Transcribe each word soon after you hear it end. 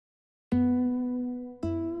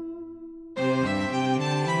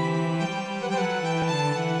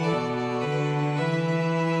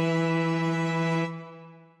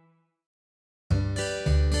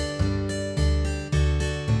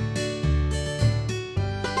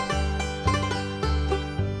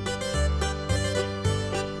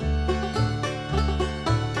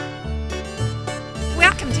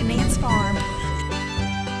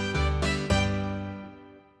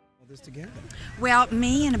Well,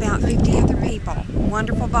 me and about 50 other people,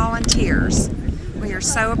 wonderful volunteers. We are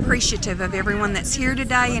so appreciative of everyone that's here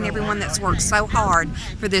today and everyone that's worked so hard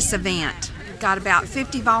for this event. We've got about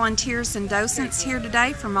 50 volunteers and docents here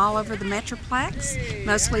today from all over the Metroplex,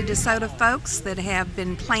 mostly DeSoto folks that have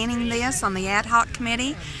been planning this on the ad hoc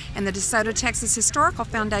committee, and the DeSoto Texas Historical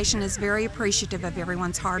Foundation is very appreciative of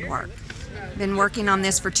everyone's hard work. Been working on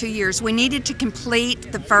this for 2 years. We needed to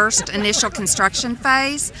complete the first initial construction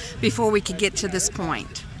phase before we could get to this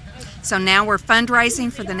point. So now we're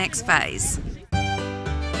fundraising for the next phase.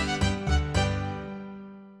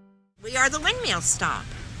 We are the windmill stop,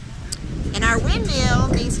 and our windmill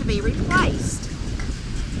needs to be replaced.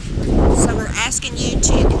 So we're asking you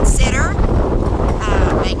to consider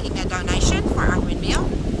making a donation for our windmill.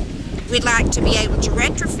 We'd like to be able to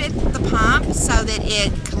retrofit the pump so that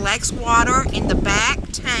it collects water in the back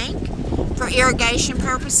tank for irrigation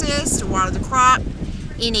purposes, to water the crop,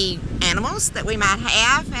 any animals that we might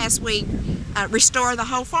have as we restore the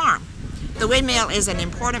whole farm. The windmill is an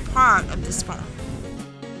important part of this farm.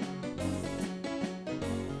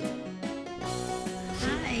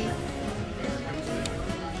 Hi.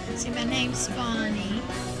 See, my name's Bonnie.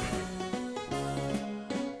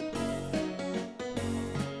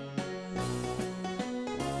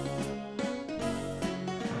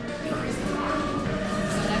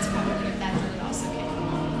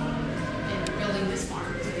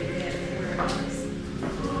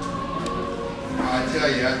 I tell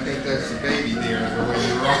you, I think that's the baby deer, the way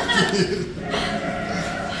you're rocking.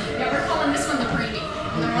 Yeah, we're calling this one the preemie.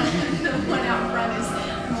 The one out front is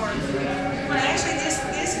more. Well, actually, this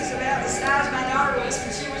is about the size my daughter was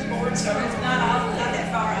when she was born, so it's not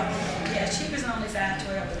that far off. Yeah, she was only 5'12"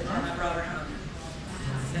 by the time I brought her home.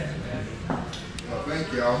 Well,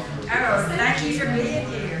 thank y'all. Oh, thank you for being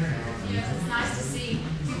here. Yes, it's nice to see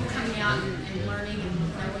people coming out and learning and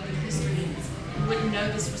knowing the history. And wouldn't know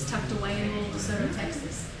this was tucked away in little DeSoto,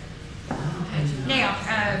 Texas. Now,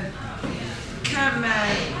 come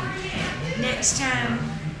next time,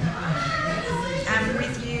 I'm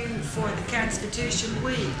with you for the Constitution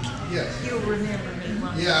Week. Yes. You'll remember me,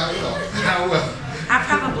 won't you? Yeah, I will. I will. I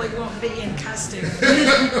probably won't be in costume.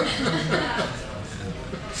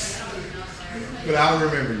 But I'll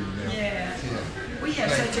remember you now. Yeah. We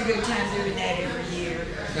have such a good time doing that every year.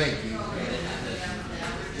 Thank you.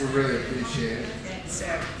 We really appreciate it.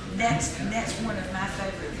 That's one of my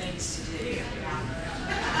favorite things to do.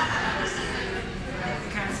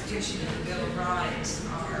 The Constitution and the Bill of Rights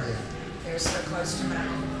they're so close to my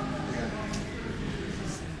home.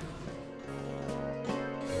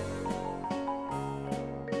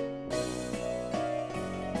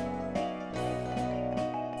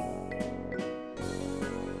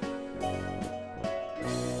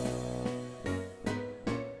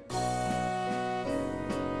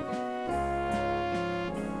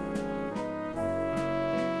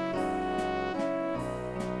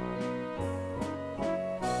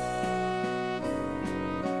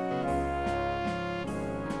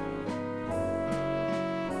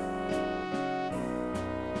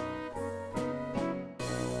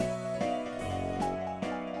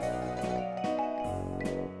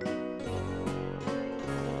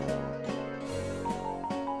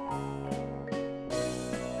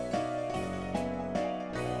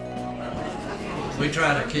 We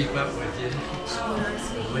try to keep up with you.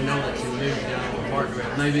 We know that you moved down to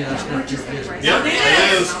Parkville. Maybe that's not your business. Yep, it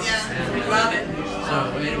is. We love it. So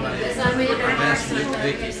anyway, I've asked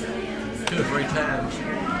Vicki 2 or 3 times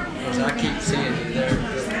because I keep seeing you there,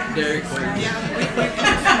 Dairy Queen. Yeah,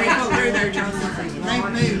 we go through there, Joseph. They've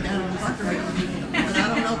moved down on Parkerville. But I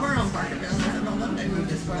don't know where on Parkerville. I don't know what they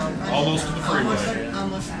moved as well. Almost to the freeway.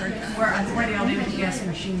 Almost 3 times. Where the old gas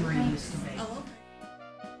machinery used to be.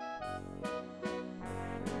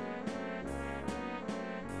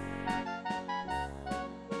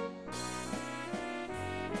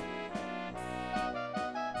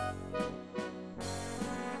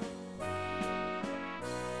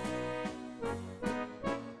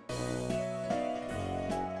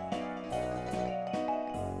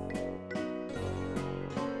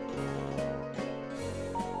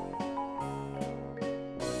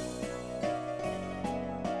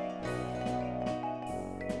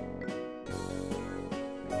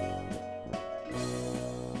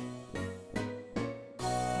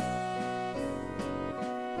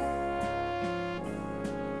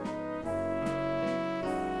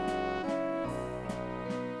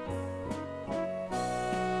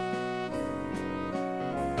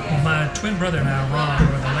 My twin brother and I, Ron,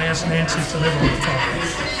 were the last Nances to live on the farm.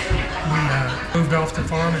 We moved off the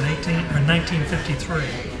farm in 1953,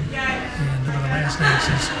 and we were the last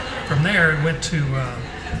Nances. From there, went to a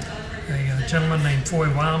a gentleman named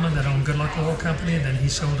Foy Wildman that owned Good Luck Oil Company, and then he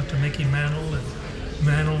sold it to Mickey Mantle, and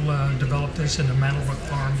Mantle developed this into Mantlebrook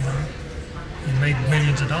Farm here and made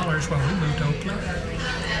millions of dollars while we moved to Oak Cliff.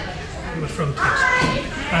 He was from Texas.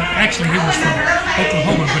 Actually, he was from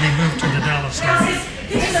Oklahoma, but he moved to the Dallas area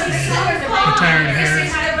and retired here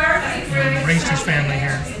and raised his family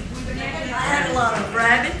here. I had a lot of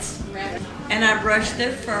rabbits, and I brushed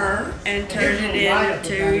their fur and turned it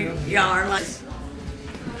into yarn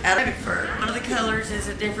out of fur. One of the colors is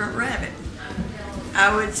a different rabbit.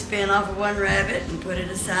 I would spin off of one rabbit and put it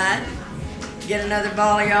aside, get another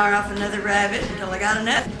ball of yarn off another rabbit until I got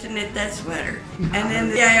enough to knit that sweater. And then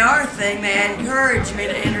the AR thing, they encouraged me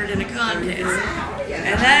to enter it in a contest.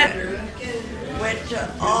 And that went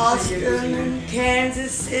to Austin,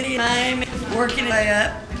 Kansas City, Miami, working its way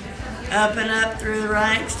up and up through the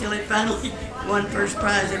ranks till it finally won first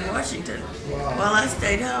prize in Washington. While I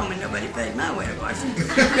stayed home and nobody paid my way to Washington.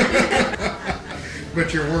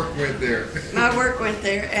 But your work went there. My work went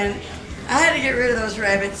there, and I had to get rid of those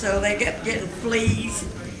rabbits, so they kept getting fleas,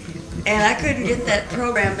 and I couldn't get that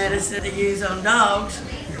program medicine to use on dogs,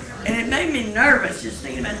 and it made me nervous just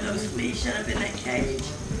thinking about those fleas shut up in that cage.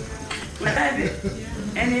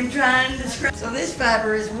 And him trying to scrub. So this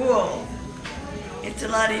fiber is wool. It's a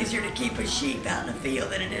lot easier to keep a sheep out in the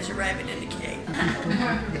field than it is a rabbit in the cage.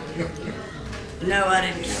 No, I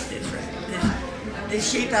didn't keep this rabbit. This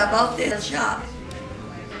sheep, I bought this at a shop.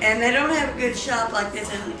 And they don't have a good shop like this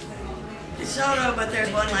in DeSoto, but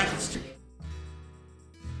there's one like it's.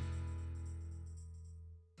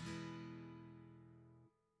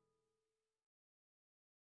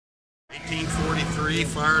 1843,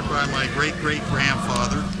 fired by my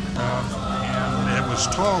great-great-grandfather, and it was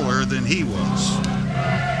taller than he was.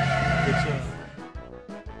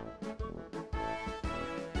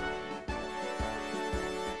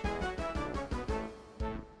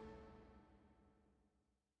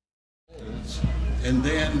 And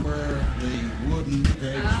then where the wooden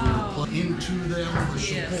pegs were put into them for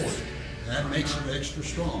support. That makes it extra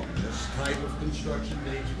strong. This type of construction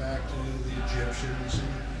dates back to the Egyptians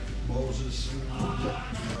and Moses and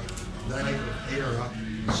that era,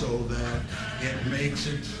 so that it makes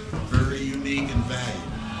it very unique and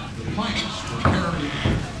valuable. The planks were carried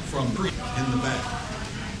from in the back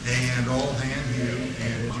and all hand hewn,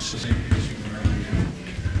 and it's the same as you can right here.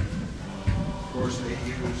 Of course, they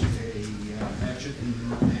use a hatchet and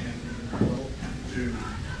rope to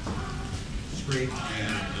scrape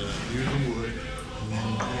and do the wood and then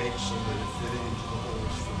peg so that it fit into the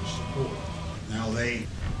holes for support. Now they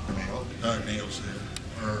nails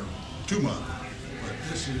there are 2 months, but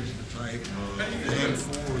this is the type of hand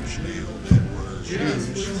forged nail that was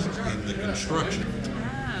used in the construction.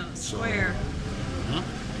 Oh, square. You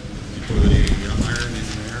put the iron in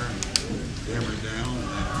there and hammer it down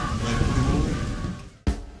and let it cool.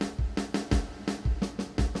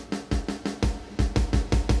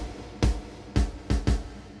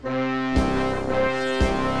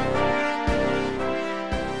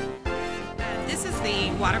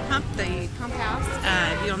 Water pump, the pump house.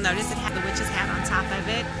 You'll notice it had the witch's hat on top of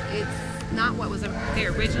it. It's not what was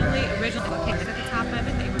there originally. Originally, it was painted at the top of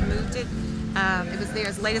it. They removed it. It was there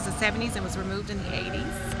as late as the 70s and was removed in the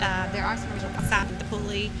 80s. There are some original pumps, the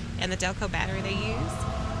pulley and the Delco battery they used.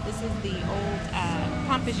 This is the old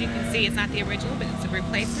pump, as you can see. It's not the original, but it's a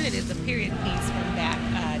replacement. It is a period piece from that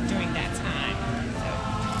during that time.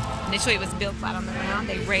 Initially, it was built flat on the ground.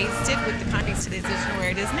 They raised it with the concrete to the position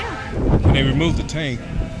where it is now. When they removed the tank,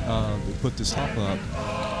 they put this top up,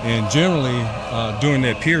 and generally during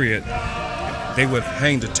that period, they would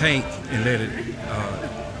hang the tank and let it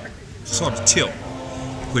sort of tilt,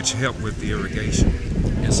 which helped with the irrigation.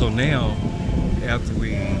 And so now, after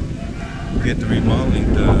we get the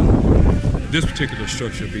remodeling done, this particular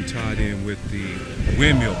structure will be tied in with the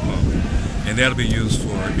windmill pump, and that'll be used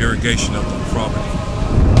for irrigation of the property.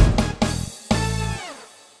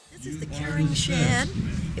 This is the curing shed.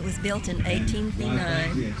 It was built in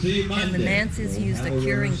 1859, and the Nances used a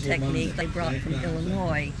curing technique they brought from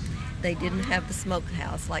Illinois. They didn't have the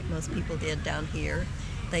smokehouse like most people did down here.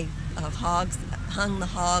 They hung the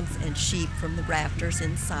hogs and sheep from the rafters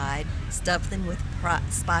inside, stuffed them with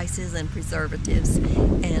spices and preservatives,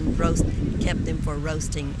 and kept them for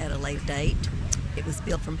roasting at a later date. It was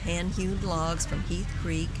built from hand-hewn logs from Heath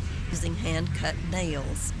Creek using hand-cut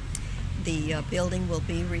nails. The building will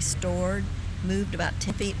be restored, moved about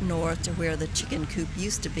 10 feet north to where the chicken coop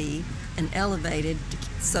used to be, and elevated to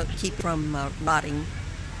keep from rotting,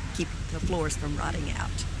 keep the floors from rotting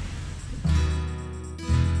out.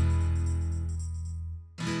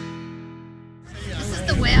 This is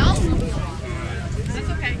the well. That's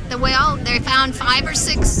okay. The well, they found found 5 or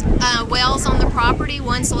 6 wells on the property.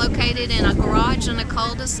 One's located in a garage in a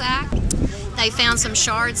cul-de-sac. They found some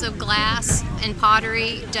shards of glass and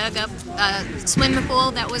pottery, dug up a swimming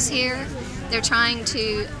pool that was here. They're trying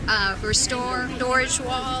to restore storage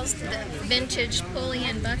walls, the vintage pulley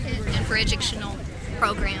and bucket, and for educational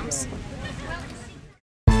programs.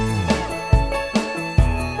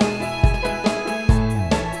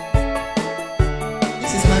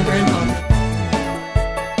 This is my grandfather.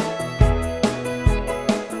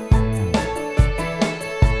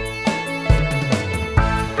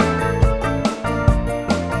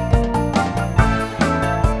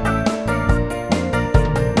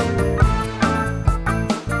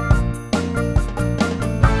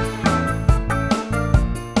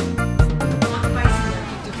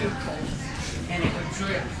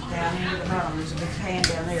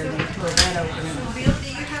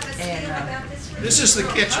 This is the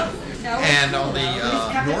kitchen, and on the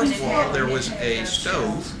north wall there was a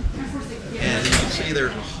stove, and you can see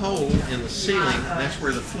there's a hole in the ceiling, and that's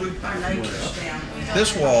where the flue pipe was.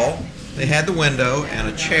 This wall, they had the window and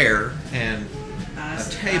a chair and a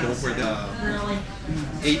table where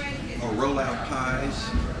they ate or roll out pies.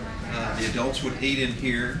 The adults would eat in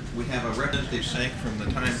here. We have a representative sink from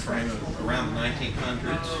the time frame of around the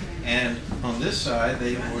 1900s, and on this side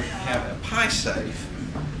they would have a pie safe.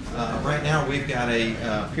 Right now we've got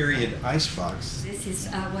a period icebox. This is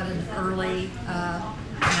what an early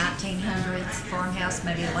 1900s farmhouse,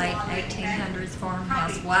 maybe late 1800s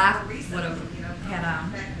farmhouse wife would have had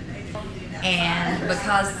on. And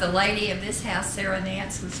because the lady of this house, Sarah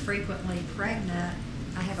Nance, was frequently pregnant,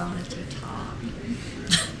 I have on a top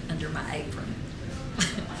under my apron.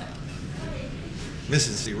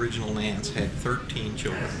 Mrs. the original Nance had 13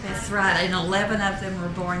 children. That's right, and 11 of them were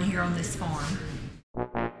born here on this farm.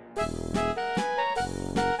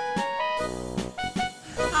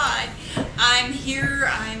 Hi, I'm here.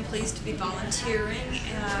 I'm pleased to be volunteering.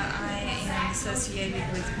 I am associated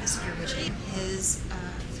with Mr. Richie, his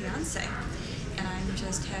fiance, and I'm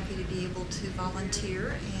just happy to be able to volunteer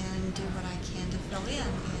and do what I can to fill in,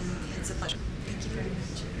 and it's a pleasure. Thank you very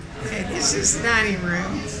much. Okay, this is the dining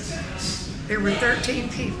room. There were 13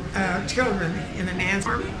 children in the Nance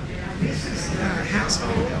Farm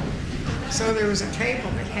household. So there was a table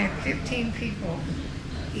that had 15 people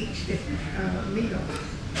each meal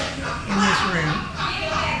in this room.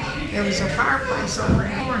 There was a fireplace over in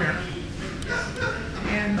the corner,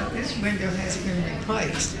 and this window has been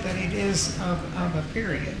replaced, but it is of a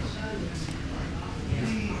period.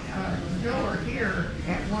 The door here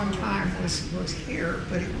at one time was here,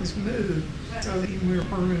 but it was moved so that we were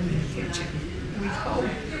room in the kitchen. We hope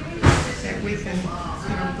that we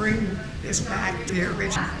can bring this back to the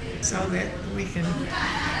original so that we can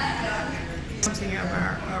something of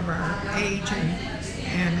our age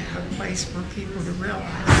and a place for people to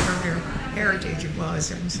realize where their heritage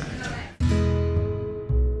was and such.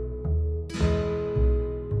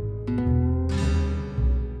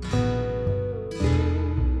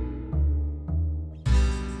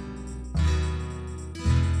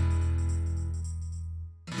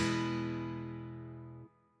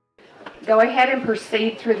 Go ahead and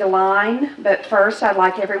proceed through the line, but first I'd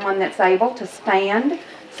like everyone that's able to stand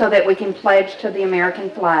so that we can pledge to the American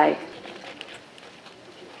flag.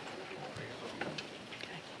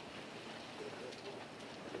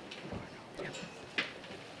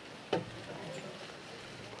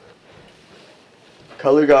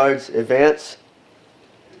 Color guards, advance.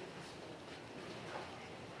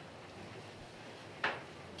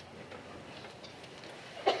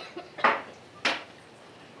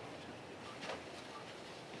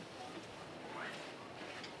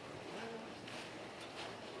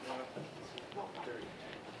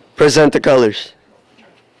 Present the colors.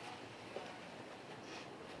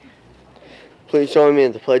 Please join me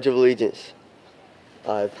in the Pledge of Allegiance.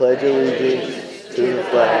 I pledge allegiance to the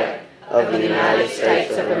flag of the United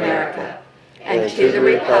States of America and to the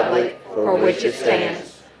republic for which it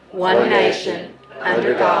stands, one nation,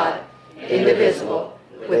 under God, indivisible,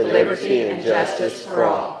 with liberty and justice for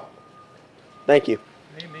all. Thank you.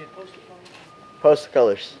 Post the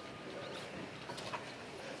colors.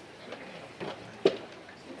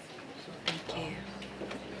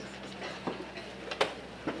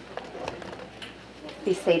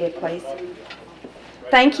 Be seated, please.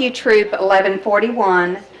 Thank you, Troop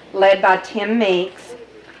 1141, led by Tim Meeks.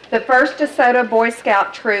 The first DeSoto Boy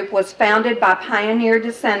Scout troop was founded by pioneer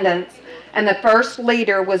descendants, and the first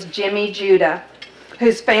leader was Jimmy Judah,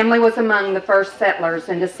 whose family was among the first settlers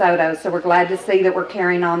in DeSoto, so we're glad to see that we're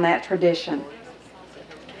carrying on that tradition.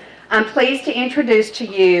 I'm pleased to introduce to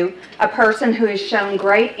you a person who has shown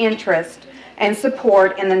great interest and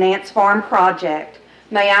support in the Nance Farm project.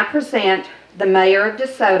 May I present the Mayor of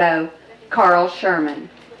DeSoto, Carl Sherman.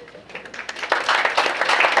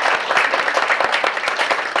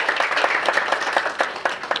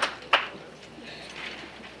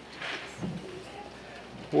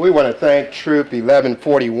 We want to thank Troop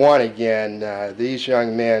 1141 again. These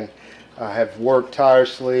young men have worked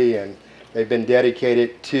tirelessly and they've been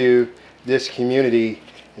dedicated to this community,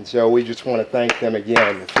 and so we just want to thank them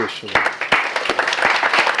again officially.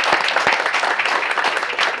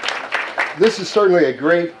 This is certainly a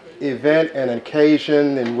great event and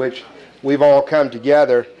occasion in which we've all come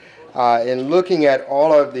together. In looking at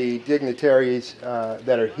all of the dignitaries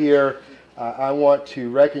that are here, I want to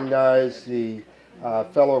recognize the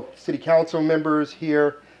fellow city council members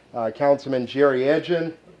here, Councilman Jerry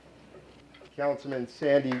Edgen, Councilman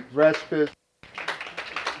Sandy Respis,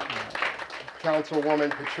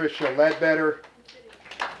 Councilwoman Patricia Ledbetter.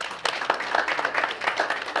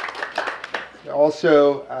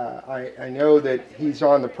 Also, I know that he's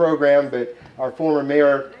on the program, but our former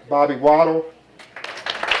Mayor Bobby Waddle,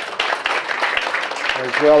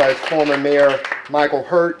 as well as former Mayor Michael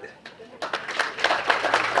Hurt,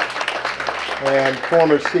 and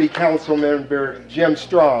former City Council member Jim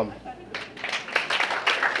Strom.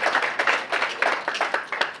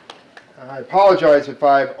 I apologize if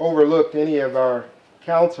I've overlooked any of our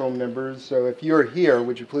council members, so if you're here,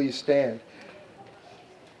 would you please stand?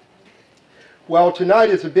 Well, tonight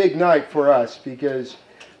is a big night for us because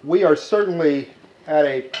we are certainly at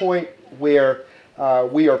a point where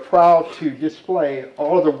we are proud to display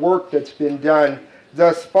all of the work that's been done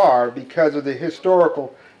thus far because of the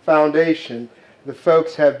historical foundation. The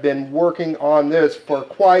folks have been working on this for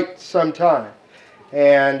quite some time,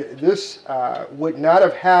 and this would not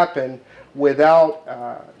have happened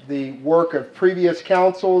without the work of previous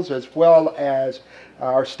councils as well as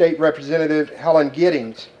our state representative Helen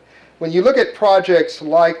Giddings. When you look at projects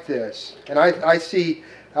like this, and I see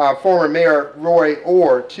former Mayor Roy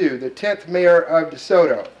Orr too, the 10th mayor of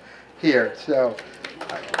DeSoto here, so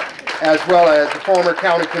as well as the former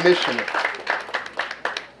county commissioner.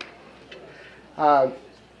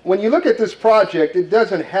 When you look at this project, it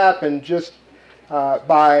doesn't happen just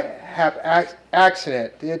by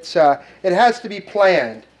accident. It has to be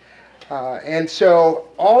planned. And so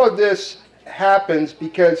all of this happens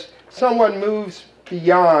because someone moves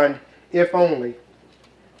beyond if only.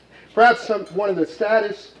 Perhaps one of the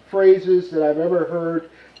saddest phrases that I've ever heard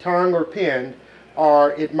tongue or pen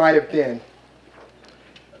are, "it might have been."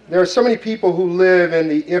 There are so many people who live in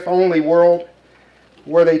the if only world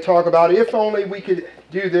where they talk about if only we could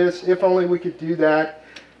do this, if only we could do that.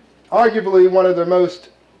 Arguably one of the most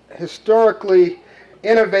historically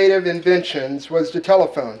innovative inventions was the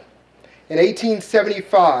telephone. In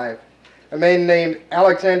 1875, a man named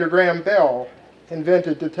Alexander Graham Bell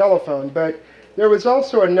invented the telephone, but there was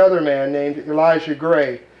also another man named Elijah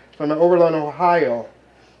Gray from Overland, Ohio,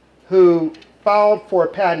 who filed for a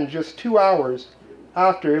patent just 2 hours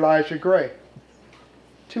after Elijah Gray.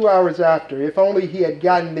 2 hours after. If only he had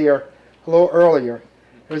gotten there a little earlier.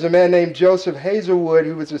 There was a man named Joseph Hazelwood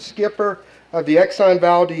who was a skipper of the Exxon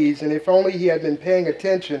Valdez, and if only he had been paying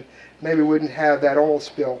attention, maybe we wouldn't have that oil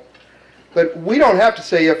spill. But we don't have to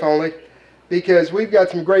say if only, because we've got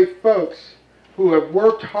some great folks who have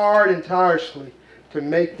worked hard and tirelessly to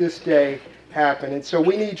make this day happen. And so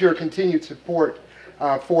we need your continued support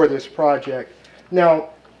for this project.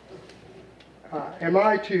 Now, am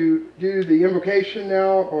I to do the invocation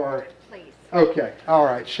now, or? Please. Okay, all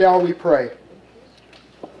right. Shall we pray?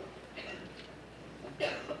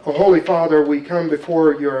 Oh, Holy Father, we come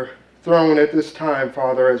before your throne at this time,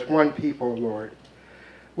 Father, as one people, Lord.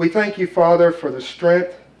 We thank you, Father, for the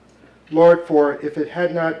strength, Lord, for if it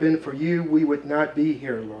had not been for you, we would not be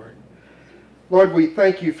here, Lord. Lord, we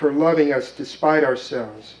thank you for loving us despite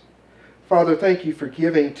ourselves. Father, thank you for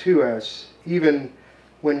giving to us, even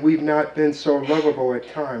when we've not been so lovable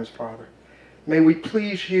at times, Father. May we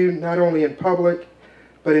please you not only in public,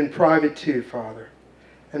 but in private too, Father.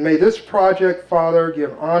 And may this project, Father,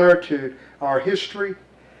 give honor to our history.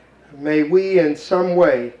 May we in some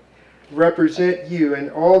way represent you in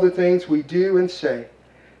all the things we do and say.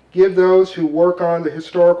 Give those who work on the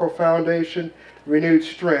historical foundation renewed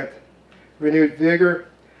strength, renewed vigor,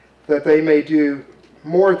 that they may do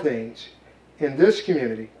more things in this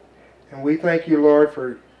community. And we thank you, Lord,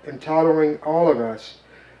 for entitling all of us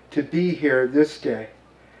to be here this day.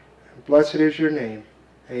 Blessed is your name.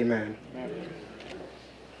 Amen. Amen.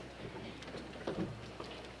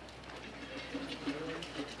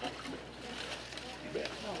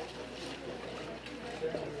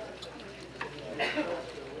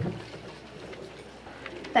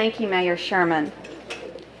 Thank you, Mayor Sherman.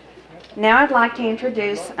 Now I'd like to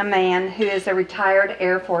introduce a man who is a retired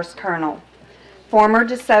Air Force colonel, former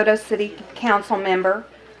DeSoto City Council member,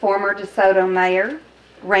 former DeSoto mayor,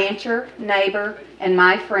 rancher, neighbor, and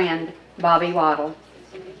my friend, Bobby Waddle.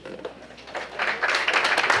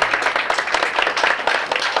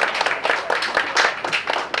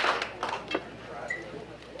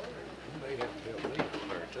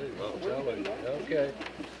 Okay.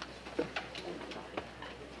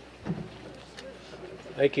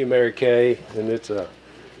 Thank you, Mary Kay, and it's a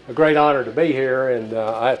great honor to be here. And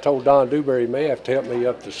I told Don Dewberry may have to help me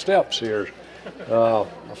up the steps here. I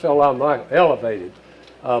felt I'm like elevated.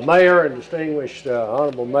 Mayor and distinguished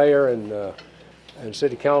honorable mayor and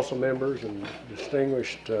city council members and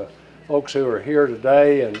distinguished folks who are here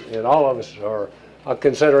today, and all of us are. I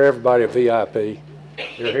consider everybody a VIP.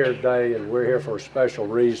 You're here today, and we're here for a special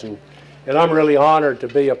reason. And I'm really honored to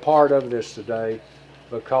be a part of this today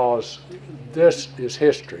because this is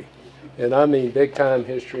history, and I mean big-time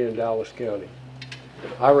history in Dallas County.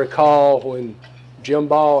 I recall when Jim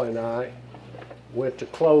Ball and I went to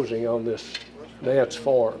closing on this Nance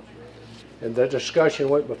Farm, and the discussion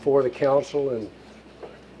went before the council, and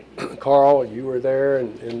Carl, you were there,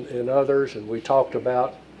 and others, and we talked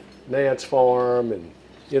about Nance Farm, and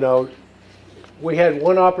you know, we had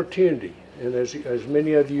one opportunity, and as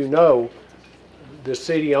many of you know, the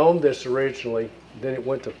city owned this originally, then it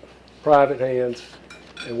went to private hands,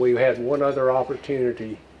 and we had one other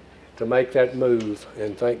opportunity to make that move,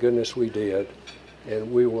 and thank goodness we did.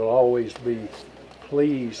 And we will always be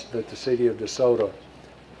pleased that the city of DeSoto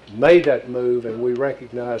made that move, and we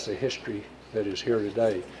recognize the history that is here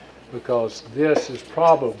today, because this is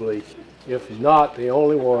probably, if not the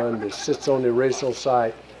only one that sits on the original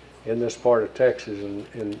site in this part of Texas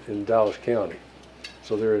in Dallas County.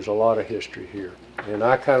 So there is a lot of history here. And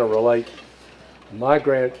I kind of relate my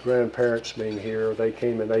grandparents being here. They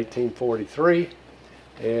came in 1843,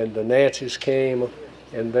 and the Nances came,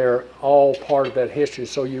 and they're all part of that history.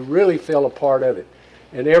 So you really feel a part of it.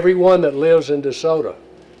 And everyone that lives in DeSoto,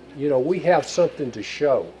 you know, we have something to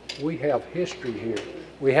show. We have history here.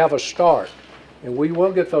 We have a start, and we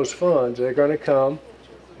will get those funds. They're going to come,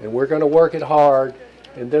 and we're going to work it hard,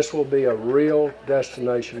 and this will be a real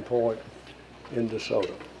destination point in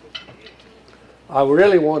DeSoto. I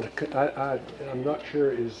really want to, I'm not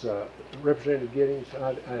sure, is Representative Giddings,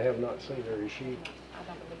 I have not seen her, is she?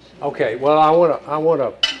 Okay, well, I want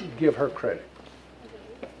to give her credit.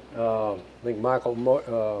 I think Michael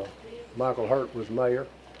Hurt was mayor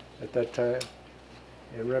at that time,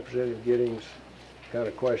 and Representative Giddings kind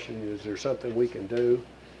of questioned, is there something we can do?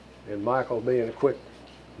 And Michael, being a quick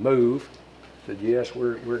move, said, yes,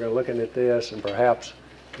 we're going to looking at this, and perhaps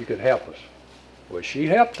you could help us. Well, she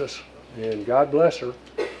helped us, and God bless her,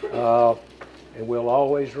 and we'll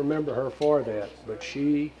always remember her for that. But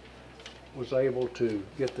she was able to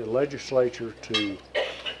get the legislature to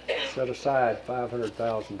set aside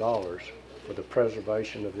 $500,000 for the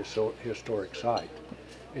preservation of this historic site.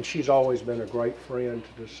 And she's always been a great friend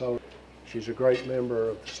to DeSoto. She's a great member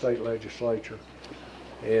of the state legislature.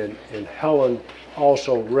 And Helen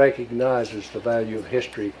also recognizes the value of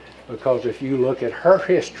history, because if you look at her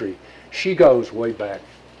history, she goes way back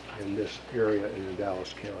in this area in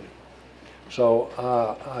Dallas County. So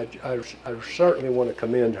I certainly want to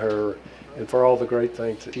commend her and for all the great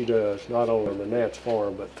things that she does, not only on the Nance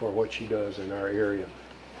Farm, but for what she does in our area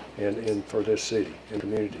and for this city and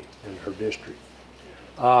community and her district.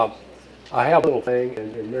 I have a little thing,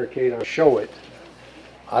 and Mary Kate, I'll show it.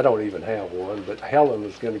 I don't even have one, but Helen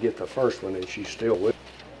was going to get the first one, and she's still with me.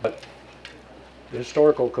 But the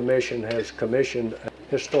Historical Commission has commissioned a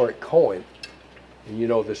historic coin. And you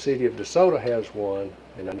know, the city of DeSoto has one,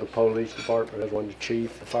 and the police department has one, the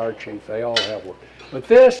chief, the fire chief, they all have one. But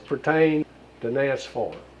this pertains to Nance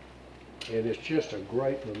Farm, and it's just a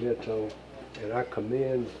great memento, and I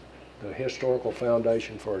commend the Historical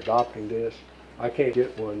Foundation for adopting this. I can't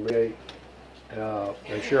get one,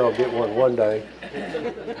 I'm sure I'll get one day,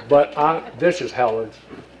 but this is Helen's,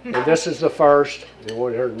 and this is the first, and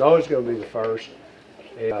what her knows is going to be the first,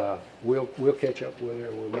 and we'll catch up with her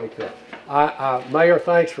and we'll make that. Mayor,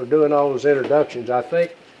 thanks for doing all those introductions. I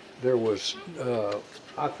think there was,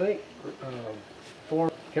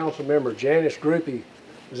 former council member Janice Groupie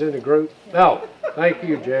is in the group. No, thank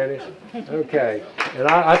you, Janice. Okay, and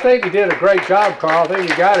I think you did a great job, Carl. I think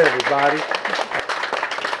you got everybody.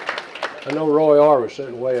 I know Roy R. was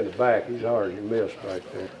sitting way in the back. He's hard to miss right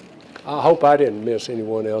there. I hope I didn't miss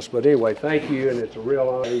anyone else. But anyway, thank you, and it's a real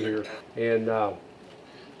honor to be here. And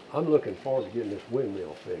I'm looking forward to getting this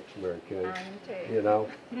windmill fixed, Mary Kay. I am too. You know,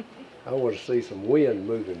 I want to see some wind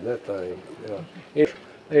moving that thing. Yeah.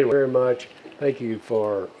 Anyway, very much. Thank you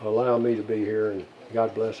for allowing me to be here, and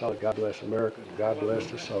God bless all. God bless America. God bless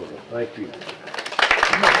DeSoto. Thank you.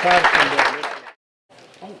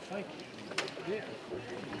 Oh, thank you. Yeah.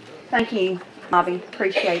 Thank you, Bobby.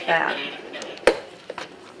 Appreciate that.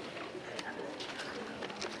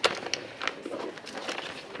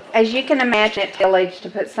 As you can imagine, it's village to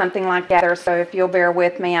put something like that there, so if you'll bear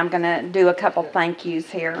with me, I'm going to do a couple thank yous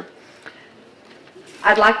here.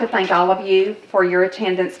 I'd like to thank all of you for your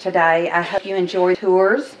attendance today. I hope you enjoyed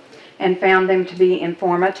tours and found them to be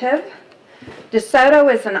informative.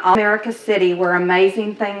 DeSoto is an all-America city where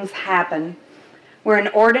amazing things happen. Where an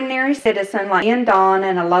ordinary citizen like Ian Don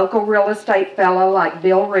and a local real estate fellow like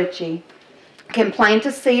Bill Ritchie can plant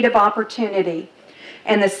a seed of opportunity.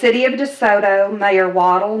 And the city of DeSoto, Mayor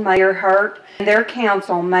Waddle, Mayor Hurt, and their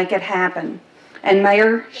council make it happen. And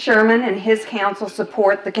Mayor Sherman and his council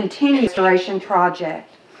support the continued restoration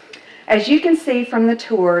project. As you can see from the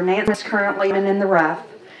tour, Nance is currently in the rough,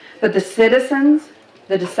 but the citizens,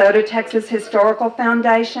 the DeSoto Texas Historical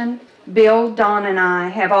Foundation, Bill, Don, and I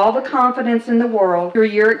have all the confidence in the world through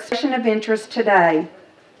your expression of interest today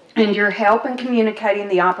and your help in communicating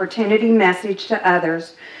the opportunity message to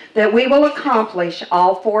others that we will accomplish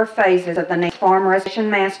all 4 phases of the Nance Farm Restoration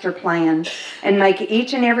Master Plan and make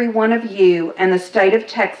each and every one of you and the state of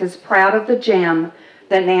Texas proud of the gem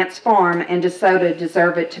that Nance Farm and DeSoto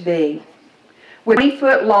deserve it to be. With a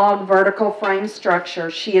 20-foot log vertical frame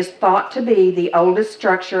structure, she is thought to be the oldest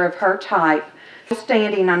structure of her type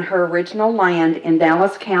standing on her original land in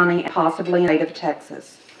Dallas County and possibly in the state of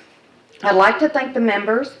Texas. I'd like to thank the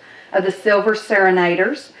members of the Silver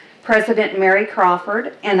Serenaders, President Mary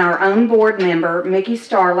Crawford, and our own board member, Mickey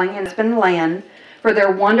Starling and husband Len, for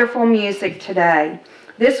their wonderful music today.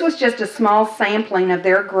 This was just a small sampling of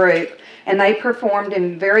their group, and they performed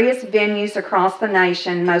in various venues across the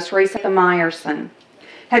nation, most recently the Meyerson.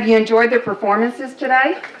 Have you enjoyed their performances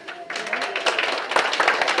today?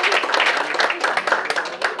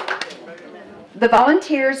 The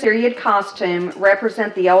volunteers' period costume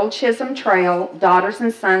represent the old Chisholm Trail, Daughters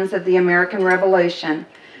and Sons of the American Revolution.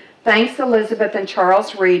 Thanks Elizabeth and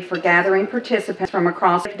Charles Reed for gathering participants from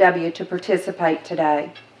across W to participate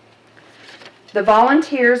today. The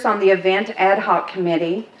volunteers on the event ad hoc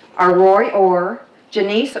committee are Roy Orr,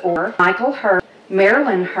 Janice Orr, Michael Hurt,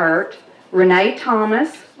 Marilyn Hurt, Renee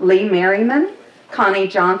Thomas, Lee Merriman, Connie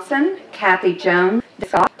Johnson, Kathy Jones,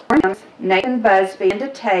 Scott Williams, Nathan Busby, Linda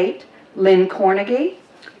Tate, Lynn Cornegie,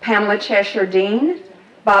 Pamela Cheshire Dean,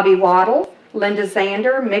 Bobby Waddle, Linda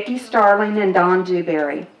Zander, Mickey Starling, and Don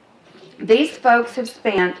Dewberry. These folks have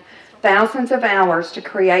spent thousands of hours to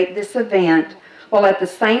create this event while at the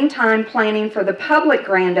same time planning for the public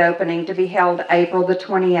grand opening to be held April the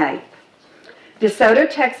 28th. DeSoto,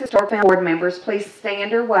 Texas board members, please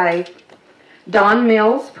stand or wave. Don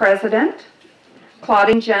Mills, President.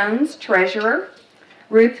 Claudine Jones, Treasurer.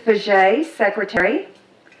 Ruth Vaget, Secretary.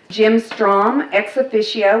 Jim Strom, ex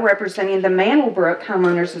officio, representing the Mantlebrook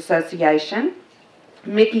Homeowners Association.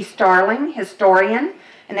 Mickey Starling, Historian,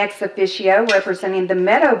 and ex officio, representing the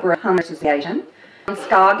Meadowbrook Homeowners Association. John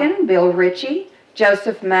Scoggin, Bill Ritchie,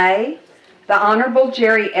 Joseph May, the Honorable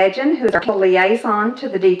Jerry Edgen, who is our liaison to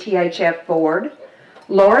the DTHF board.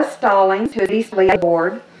 Laura Stallings, who is the liaison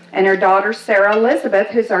board, and her daughter Sarah Elizabeth,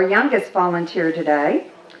 who's our youngest volunteer today.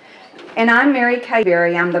 And I'm Mary Kay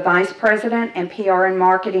Berry. I'm the Vice President and PR and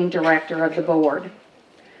Marketing Director of the board.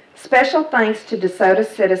 Special thanks to DeSoto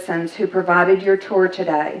citizens who provided your tour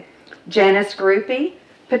today. Janice Groupie,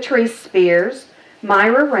 Patrice Spears,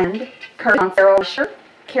 Myra Rend, Kurt Usher,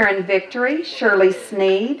 Karen Victory, Shirley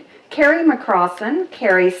Sneed, Carrie McCrossan,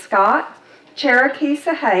 Carrie Scott, Cherokee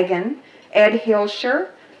Sahagan, Ed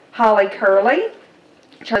Hilscher, Holly Curley,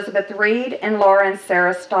 Elizabeth Reed, and Laura and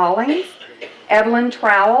Sarah Stallings, Evelyn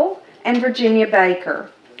Trowell, and Virginia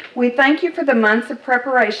Baker. We thank you for the months of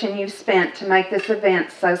preparation you've spent to make this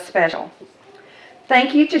event so special.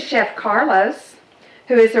 Thank you to Chef Carlos,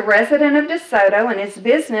 who is a resident of DeSoto, and his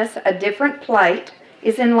business, A Different Plate,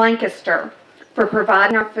 is in Lancaster, for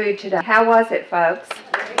providing our food today. How was it, folks?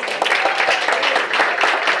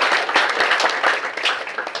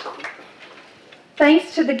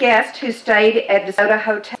 Thanks to the guests who stayed at DeSoto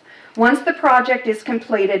Hotel. Once the project is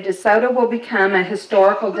completed, DeSoto will become a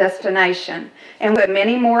historical destination and put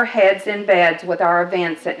many more heads in beds with our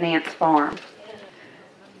events at Nance Farm.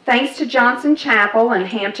 Thanks to Johnson Chapel and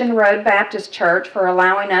Hampton Road Baptist Church for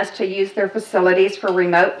allowing us to use their facilities for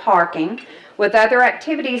remote parking. With other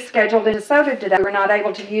activities scheduled in DeSoto today, we're not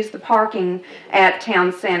able to use the parking at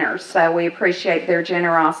town centers, so we appreciate their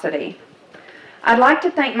generosity. I'd like to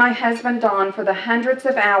thank my husband Don for the hundreds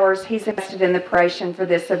of hours he's invested in the preparation for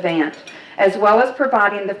this event, as well as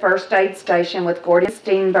providing the first aid station with Gordon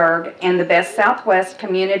Steenberg and the Best Southwest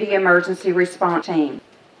Community Emergency Response Team.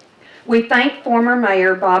 We thank former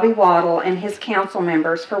Mayor Bobby Waddle and his council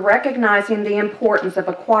members for recognizing the importance of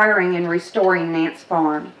acquiring and restoring Nance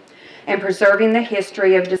Farm and preserving the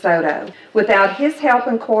history of DeSoto. Without his help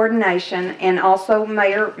and coordination, and also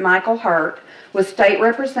Mayor Michael Hurt, with State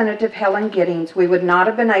Representative Helen Giddings, we would not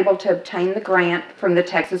have been able to obtain the grant from the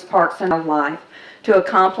Texas Parks and Wildlife to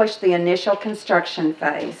accomplish the initial construction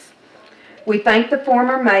phase. We thank the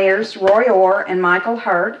former mayors, Roy Orr and Michael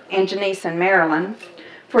Hurt, and Janice and Marilyn,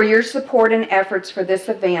 for your support and efforts for this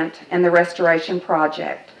event and the restoration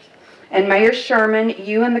project. And Mayor Sherman,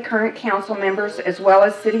 you and the current council members, as well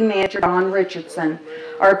as City Manager Don Richardson,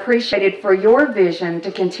 are appreciated for your vision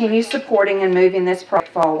to continue supporting and moving this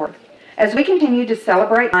project forward. As we continue to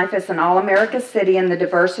celebrate life as an all-America city and the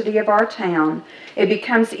diversity of our town, it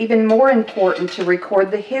becomes even more important to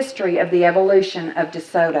record the history of the evolution of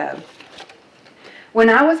DeSoto. When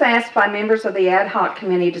I was asked by members of the ad hoc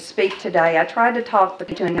committee to speak today, I tried to talk to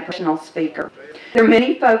a professional speaker. There are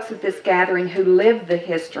many folks at this gathering who live the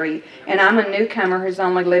history, and I'm a newcomer who's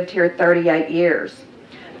only lived here 38 years.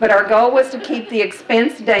 But our goal was to keep the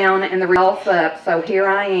expense down and the results up, so here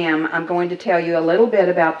I am. I'm going to tell you a little bit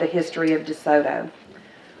about the history of DeSoto.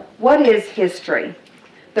 What is history?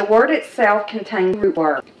 The word itself contains root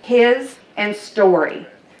words, his and story.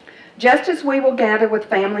 Just as we will gather with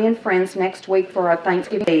family and friends next week for our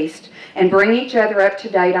Thanksgiving feast and bring each other up to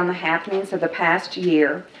date on the happenings of the past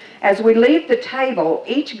year, as we leave the table,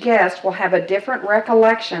 each guest will have a different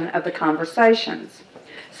recollection of the conversations.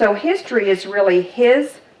 So history is really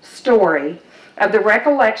his story of the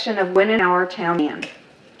recollection of when in our town began.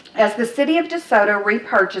 As the city of DeSoto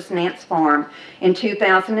repurchased Nance Farm in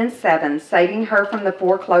 2007, saving her from the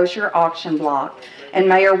foreclosure auction block, and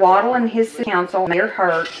Mayor Waddle and his council, Mayor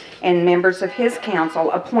Hurt, and members of his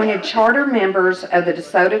council appointed charter members of the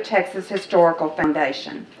DeSoto, Texas Historical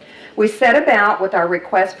Foundation. We set about with our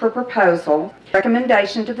request for proposal,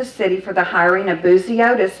 recommendation to the city for the hiring of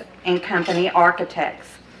Buziotis and Company architects.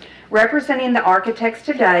 Representing the architects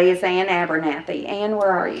today is Ann Abernathy. Ann,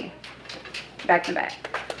 where are you? Back to back.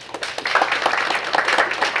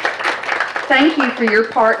 Thank you for your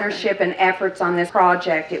partnership and efforts on this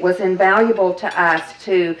project. It was invaluable to us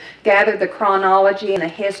to gather the chronology and the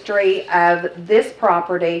history of this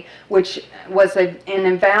property, which was an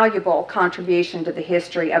invaluable contribution to the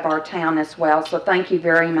history of our town as well. So thank you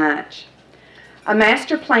very much. A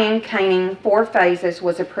master plan containing 4 phases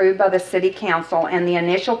was approved by the City Council, and the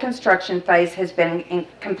initial construction phase has been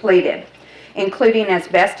completed, including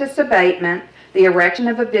asbestos abatement, the erection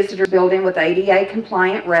of a visitor building with ADA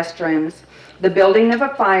compliant restrooms, the building of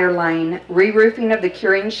a fire lane, re-roofing of the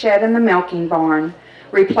curing shed and the milking barn,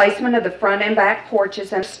 replacement of the front and back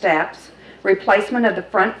porches and steps, replacement of the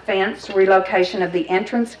front fence, relocation of the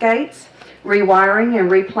entrance gates, rewiring and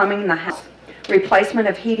replumbing the house, replacement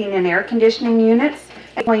of heating and air conditioning units,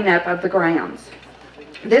 and cleanup of the grounds.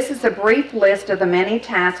 This is a brief list of the many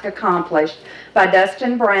tasks accomplished by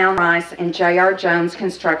Dustin Brown Rice and J.R. Jones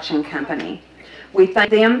Construction Company. We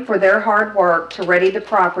thank them for their hard work to ready the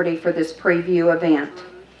property for this preview event.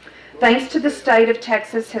 Thanks to the State of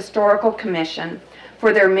Texas Historical Commission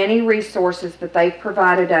for their many resources that they've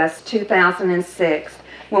provided us 2006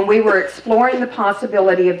 when we were exploring the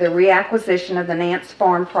possibility of the reacquisition of the Nance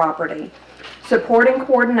Farm property. Support and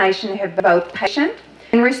coordination have been both patient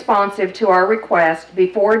and responsive to our request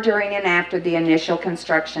before, during, and after the initial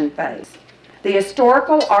construction phase. The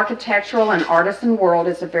historical, architectural, and artisan world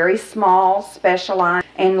is a very small, specialized,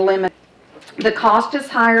 and limited. The cost is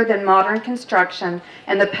higher than modern construction,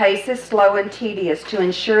 and the pace is slow and tedious to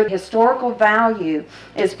ensure the historical value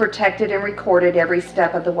is protected and recorded every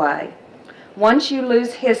step of the way. Once you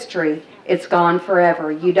lose history, it's gone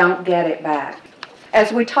forever. You don't get it back.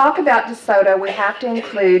 As we talk about DeSoto, we have to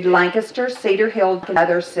include Lancaster, Cedar Hill, and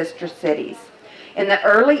other sister cities. In the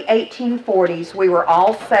early 1840s, we were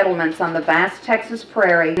all settlements on the vast Texas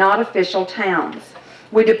prairie, not official towns.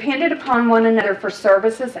 We depended upon one another for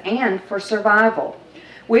services and for survival.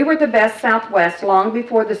 We were the best Southwest long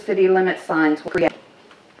before the city limit signs were created.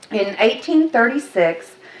 In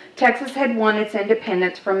 1836, Texas had won its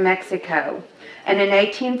independence from Mexico, and in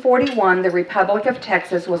 1841, the Republic of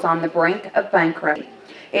Texas was on the brink of bankruptcy.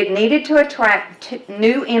 It needed to attract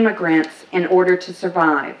new immigrants in order to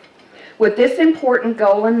survive. With this important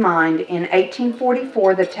goal in mind, in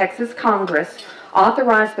 1844, the Texas Congress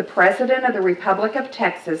authorized the President of the Republic of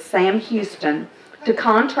Texas, Sam Houston, to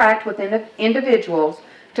contract with individuals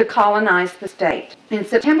to colonize the state. In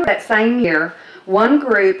September that same year, one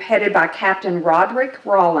group headed by Captain Roderick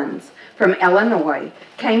Rawlins from Illinois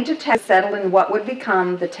came to settle in what would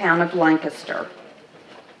become the town of Lancaster.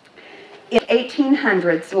 In the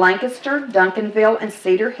 1800s, Lancaster, Duncanville, and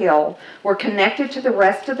Cedar Hill were connected to the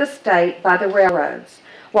rest of the state by the railroads,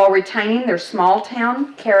 while retaining their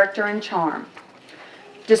small-town character and charm.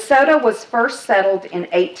 DeSoto was first settled in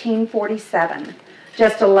 1847,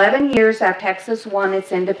 just 11 years after Texas won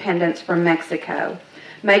its independence from Mexico,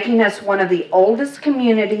 making us one of the oldest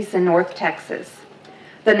communities in North Texas.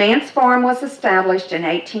 The Nance Farm was established in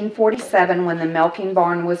 1847 when the milking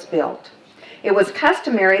barn was built. It was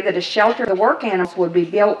customary that a shelter for the work animals would be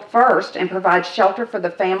built first and provide shelter for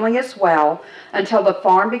the family as well until the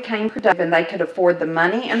farm became productive and they could afford the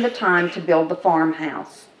money and the time to build the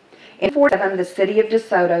farmhouse. In 1847, the city of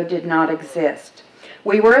DeSoto did not exist.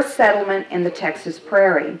 We were a settlement in the Texas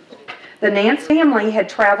prairie. The Nance family had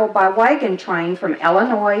traveled by wagon train from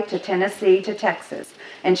Illinois to Tennessee to Texas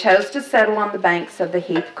and chose to settle on the banks of the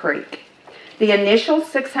Heath Creek. The initial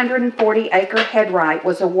 640-acre headright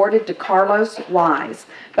was awarded to Carlos Wise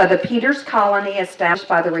by the Peters Colony established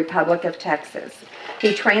by the Republic of Texas.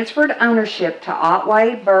 He transferred ownership to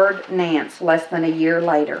Otway Bird Nance less than a year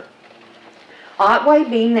later. Otway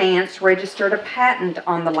B. Nance registered a patent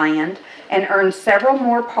on the land and earned several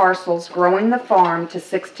more parcels, growing the farm to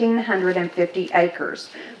 1,650 acres,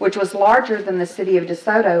 which was larger than the city of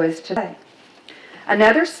DeSoto is today.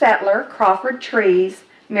 Another settler, Crawford Trees,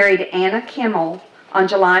 married Anna Kimmel on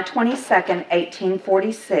July 22,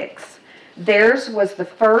 1846. Theirs was the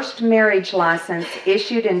first marriage license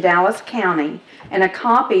issued in Dallas County, and a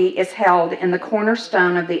copy is held in the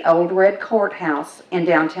cornerstone of the old Red Courthouse in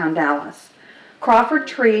downtown Dallas. Crawford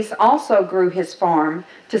Trees also grew his farm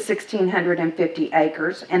to 1,650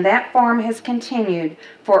 acres, and that farm has continued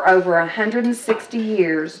for over 160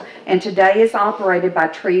 years, and today is operated by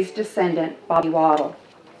Trees' descendant, Bobby Waddle.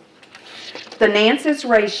 The Nances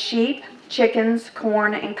raised sheep, chickens,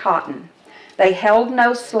 corn, and cotton. They held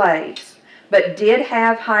no slaves, but did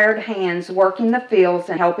have hired hands working the fields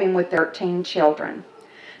and helping with their 13 children.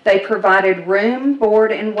 They provided room,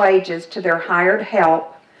 board, and wages to their hired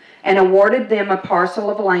help and awarded them a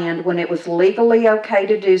parcel of land when it was legally okay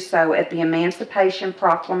to do so at the Emancipation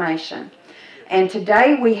Proclamation. And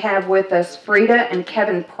today we have with us Frida and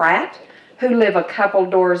Kevin Pratt, who live a couple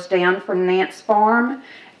doors down from Nance Farm,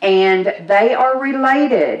 and they are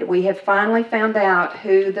related. We have finally found out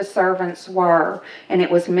who the servants were, and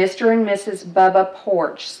it was Mr. and Mrs. Bubba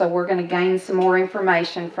Porch, so we're going to gain some more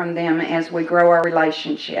information from them as we grow our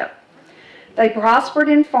relationship. They prospered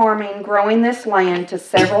in farming, growing this land to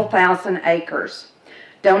several thousand acres,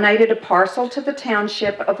 donated a parcel to the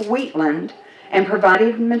township of Wheatland, and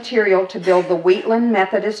provided material to build the Wheatland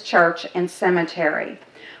Methodist Church and Cemetery,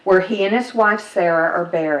 where he and his wife Sarah are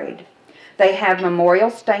buried. They have memorial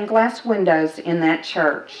stained glass windows in that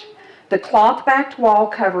church. The cloth-backed wall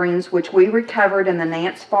coverings which we recovered in the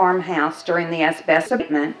Nance farmhouse during the asbestos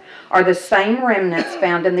abatement are the same remnants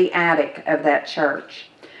found in the attic of that church.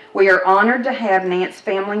 We are honored to have Nance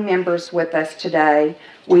family members with us today.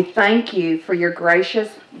 We thank you for your gracious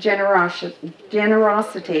generosity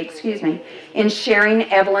in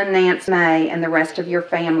sharing Evelyn Nance May and the rest of your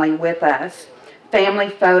family with us. Family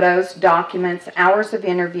photos, documents, hours of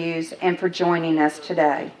interviews, and for joining us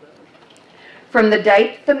today. From the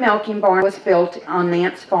date the milking barn was built on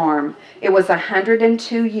Nance Farm, it was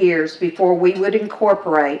 102 years before we would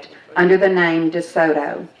incorporate under the name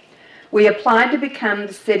DeSoto. We applied to become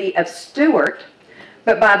the city of Stuart,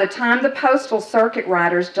 but by the time the postal circuit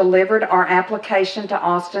riders delivered our application to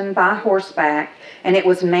Austin by horseback and it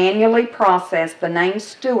was manually processed, the name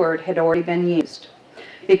Stuart had already been used.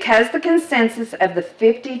 Because the consensus of the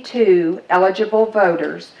 52 eligible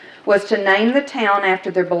voters was to name the town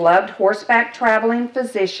after their beloved horseback traveling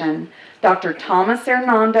physician, Dr. Thomas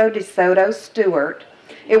Hernando DeSoto Stewart,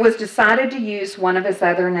 it was decided to use one of his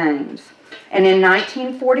other names. And in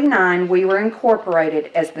 1949, we were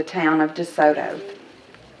incorporated as the town of DeSoto.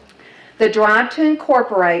 The drive to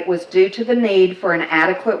incorporate was due to the need for an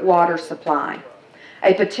adequate water supply.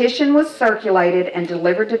 A petition was circulated and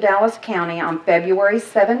delivered to Dallas County on February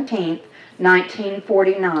 17,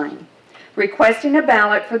 1949, requesting a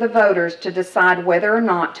ballot for the voters to decide whether or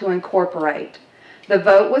not to incorporate. The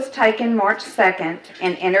vote was taken March 2nd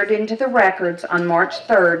and entered into the records on March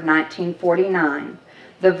 3rd, 1949.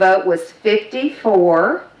 The vote was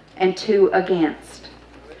 54 and 2 against.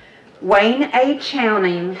 Wayne A.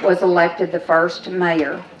 Chowning was elected the first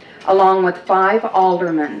mayor, along with 5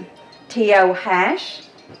 aldermen: T.O. Hash,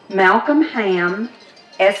 Malcolm Ham,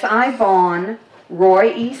 S.I. Vaughn,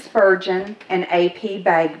 Roy E. Spurgeon, and A.P.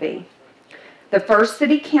 Bagby. The first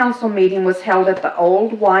city council meeting was held at the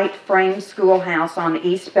old white frame schoolhouse on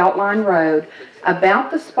East Beltline Road,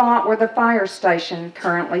 about the spot where the fire station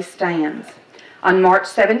currently stands, on March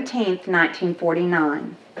 17,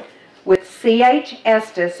 1949, with C.H.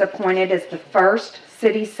 Estes appointed as the first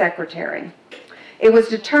city secretary. It was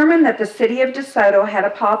determined that the city of DeSoto had a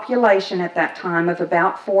population at that time of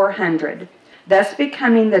about 400, thus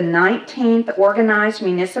becoming the 19th organized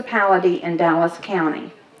municipality in Dallas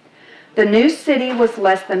County. The new city was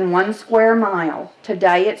less than 1 square mile.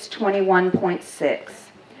 Today it's 21.6.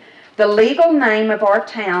 The legal name of our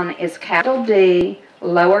town is capital D,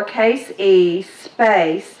 lowercase e,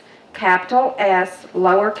 space, capital S,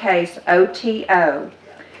 lowercase O-T-O.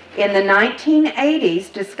 In the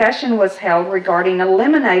 1980s, discussion was held regarding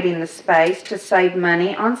eliminating the space to save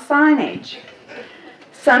money on signage.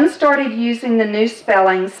 Some started using the new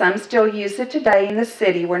spelling, some still use it today in the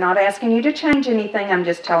city. We're not asking you to change anything, I'm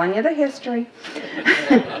just telling you the history.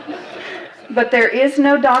 But there is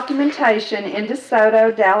no documentation in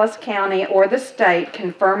DeSoto, Dallas County, or the state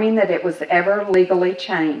confirming that it was ever legally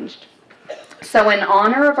changed. So in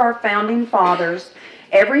honor of our founding fathers,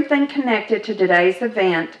 everything connected to today's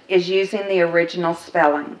event is using the original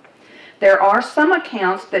spelling. There are some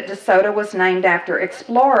accounts that DeSoto was named after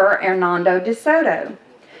explorer Hernando DeSoto.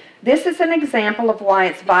 This is an example of why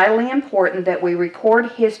it's vitally important that we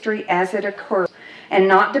record history as it occurs and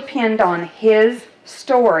not depend on his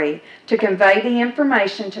story to convey the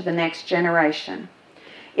information to the next generation.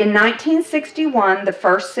 In 1961, the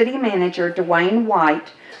first city manager, Dwayne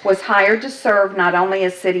White, was hired to serve not only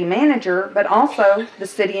as city manager, but also the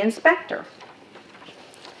city inspector.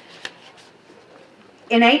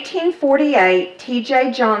 In 1848,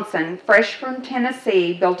 T.J. Johnson, fresh from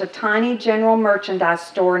Tennessee, built a tiny general merchandise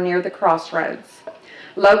store near the crossroads.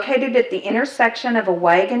 Located at the intersection of a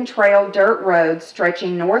wagon trail dirt road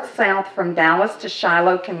stretching north-south from Dallas to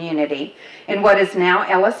Shiloh community in what is now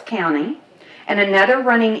Ellis County, and another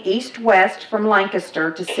running east-west from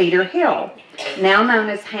Lancaster to Cedar Hill, now known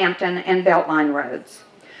as Hampton and Beltline roads.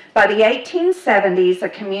 By the 1870s, a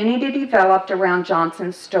community developed around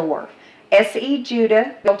Johnson's store. S.E.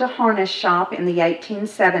 Judah built a harness shop in the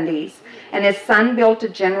 1870s, and his son built a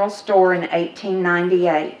general store in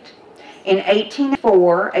 1898. In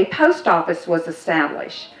 1804, a post office was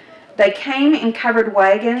established. They came in covered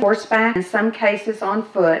wagons, horseback, in some cases on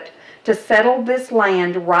foot, to settle this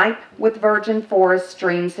land ripe with virgin forests,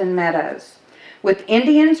 streams, and meadows. With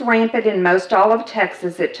Indians rampant in most all of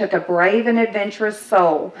Texas, it took a brave and adventurous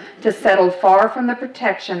soul to settle far from the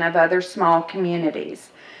protection of other small communities.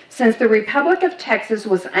 Since the Republic of Texas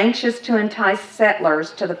was anxious to entice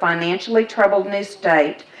settlers to the financially troubled new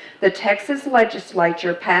state, the Texas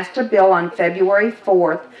legislature passed a bill on February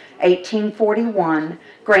 4, 1841,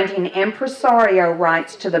 granting impresario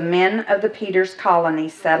rights to the men of the Peters Colony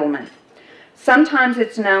settlement. Sometimes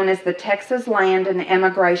it's known as the Texas Land and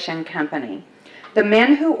Emigration Company. The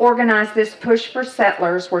men who organized this push for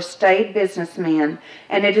settlers were staid businessmen,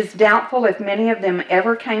 and it is doubtful if many of them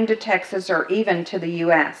ever came to Texas or even to the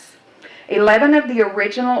U.S. 11 of the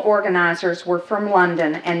original organizers were from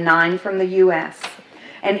London and 9 from the U.S.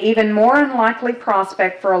 An even more unlikely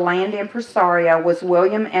prospect for a land impresario was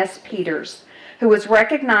William S. Peters, who was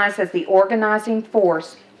recognized as the organizing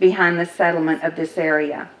force behind the settlement of this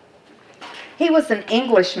area. He was an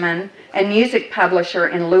Englishman and music publisher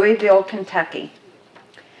in Louisville, Kentucky.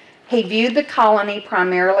 He viewed the colony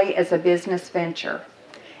primarily as a business venture,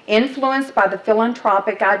 influenced by the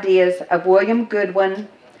philanthropic ideas of Godwin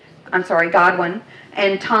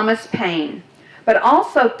and Thomas Paine, but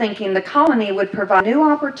also thinking the colony would provide new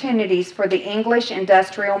opportunities for the English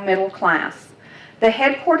industrial middle class. The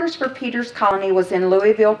headquarters for Peters Colony was in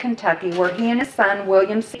Louisville, Kentucky, where he and his son,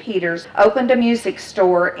 William C. Peters, opened a music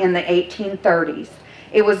store in the 1830s.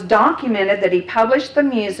 It was documented that he published the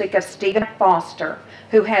music of Stephen Foster,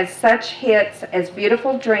 who had such hits as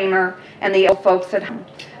Beautiful Dreamer and The Old Folks at Home.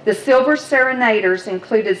 The Silver Serenaders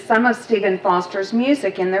included some of Stephen Foster's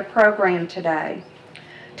music in their program today.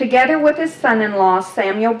 Together with his son-in-law,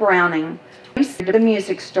 Samuel Browning, he sent the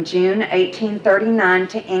music store in June 1839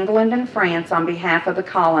 to England and France on behalf of the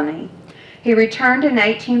colony. He returned in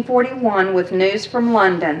 1841 with news from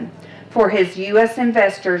London for his U.S.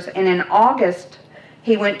 investors, and in August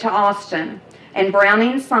he went to Austin, and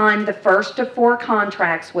Browning signed the first of 4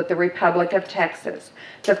 contracts with the Republic of Texas.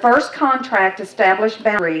 The first contract established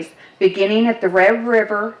boundaries beginning at the Red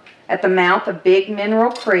River at the mouth of Big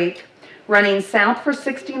Mineral Creek, running south for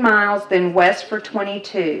 60 miles, then west for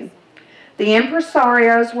 22. The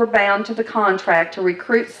impresarios were bound to the contract to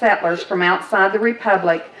recruit settlers from outside the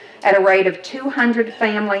Republic at a rate of 200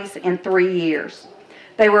 families in 3 years.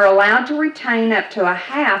 They were allowed to retain up to a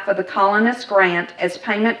half of the colonist grant as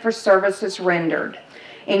payment for services rendered,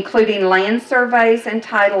 including land surveys and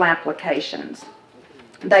title applications.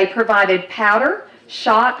 They provided powder,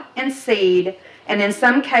 shot, and seed, and in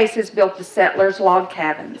some cases built the settlers' log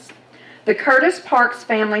cabins. The Curtis Parks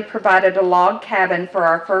family provided a log cabin for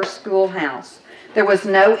our first schoolhouse. There was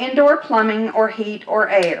no indoor plumbing or heat or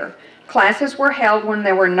air. Classes were held when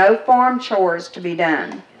there were no farm chores to be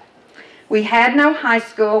done. We had no high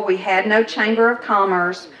school, we had no Chamber of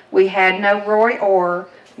Commerce, we had no Roy Orr,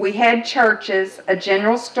 we had churches, a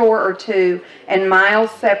general store or two, and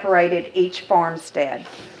miles separated each farmstead.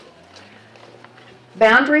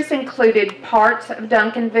 Boundaries included parts of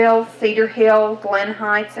Duncanville, Cedar Hill, Glen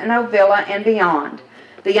Heights, and Ovilla, and beyond.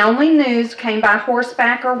 The only news came by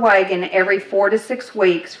horseback or wagon every 4 to 6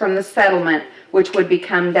 weeks from the settlement, which would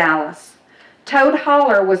become Dallas. Toad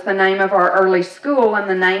Holler was the name of our early school and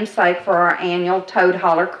the namesake for our annual Toad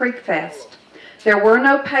Holler Creek Fest. There were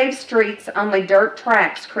no paved streets, only dirt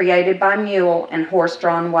tracks created by mule and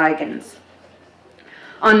horse-drawn wagons.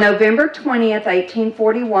 On November 20th,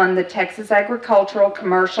 1841, the Texas Agricultural,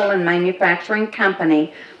 Commercial, and Manufacturing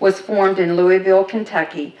Company was formed in Louisville,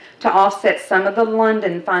 Kentucky, to offset some of the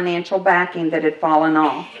London financial backing that had fallen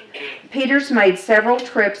off. Peters made several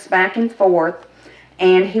trips back and forth,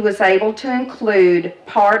 and he was able to include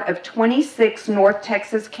part of 26 North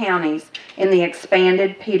Texas counties in the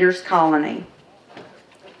expanded Peters colony.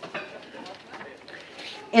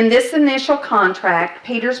 In this initial contract,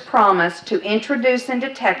 Peters promised to introduce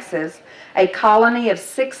into Texas a colony of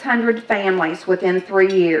 600 families within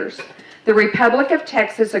 3 years. The Republic of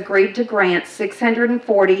Texas agreed to grant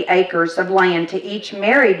 640 acres of land to each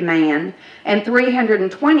married man and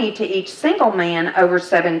 320 to each single man over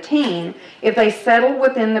 17 if they settled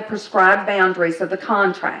within the prescribed boundaries of the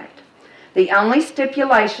contract. The only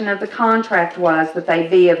stipulation of the contract was that they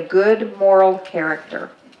be of good moral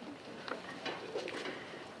character.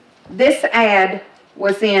 This ad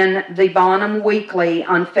was in the Bonham Weekly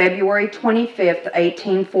on February 25,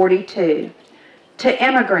 1842. To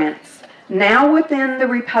immigrants, now within the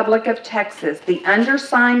Republic of Texas, the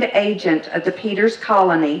undersigned agent of the Peters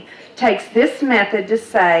colony takes this method to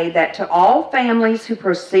say that to all families who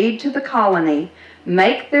proceed to the colony,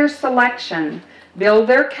 make their selection, build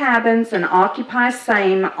their cabins, and occupy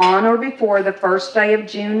same on or before the 1st day of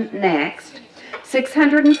June next,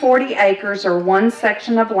 640 acres or one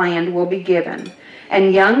section of land will be given,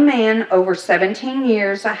 and young men over 17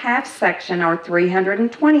 years a half section or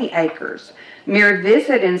 320 acres. Mere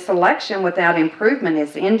visit and selection without improvement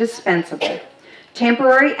is indispensable.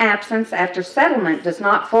 Temporary absence after settlement does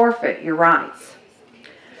not forfeit your rights.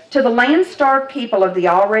 To the land-starved people of the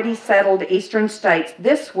already settled eastern states,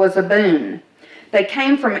 this was a boon. They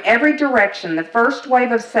came from every direction. The first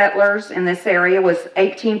wave of settlers in this area was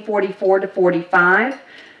 1844 to 45,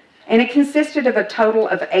 and it consisted of a total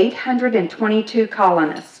of 822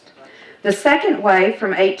 colonists. The second wave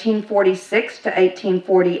from 1846 to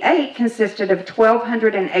 1848 consisted of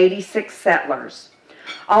 1,286 settlers.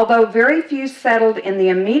 Although very few settled in the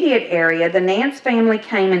immediate area, the Nance family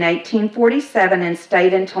came in 1847 and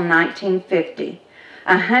stayed until 1950.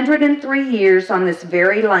 103 years on this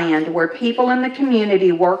very land where people in the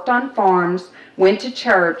community worked on farms, went to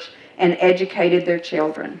church, and educated their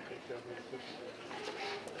children.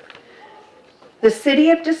 The city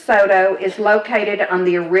of DeSoto is located on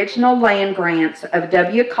the original land grants of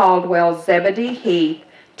W. Caldwell, Zebedee Heath,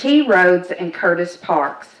 T. Rhodes, and Curtis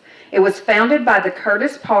Parks. It was founded by the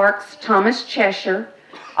Curtis Parks, Thomas Cheshire,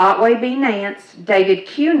 Otway B. Nance, David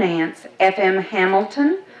Q. Nance, F.M.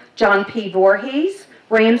 Hamilton, John P. Voorhees,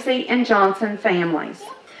 Ramsey, and Johnson families.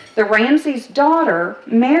 The Ramsey's daughter,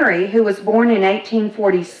 Mary, who was born in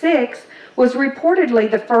 1846, was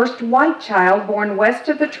reportedly the first white child born west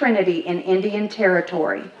of the Trinity in Indian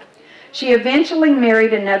Territory. She eventually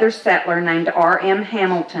married another settler named R.M.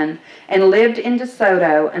 Hamilton and lived in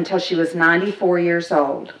DeSoto until she was 94 years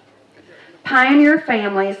old. Pioneer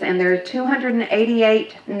families and their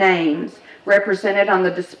 288 names represented on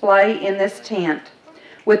the display in this tent.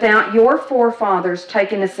 Without your forefathers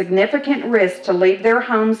taking a significant risk to leave their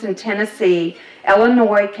homes in Tennessee,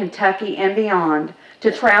 Illinois, Kentucky, and beyond,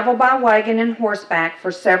 to travel by wagon and horseback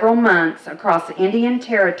for several months across Indian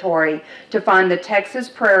Territory to find the Texas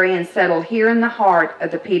prairie and settle here in the heart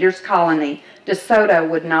of the Peters colony, DeSoto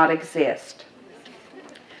would not exist.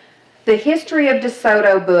 The History of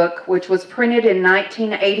DeSoto book, which was printed in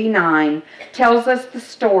 1989, tells us the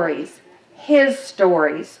stories, his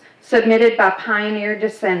stories, submitted by pioneer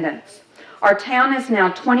descendants. Our town is now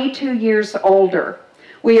 22 years older.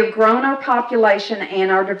 We have grown our population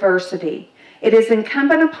and our diversity. It is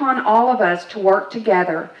incumbent upon all of us to work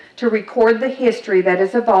together to record the history that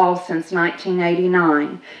has evolved since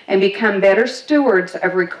 1989 and become better stewards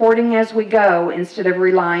of recording as we go instead of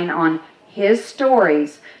relying on his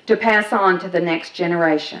stories to pass on to the next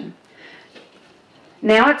generation.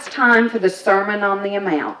 Now it's time for the Sermon on the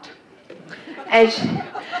Mount.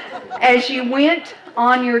 As you went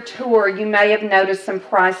on your tour, you may have noticed some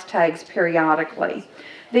price tags periodically.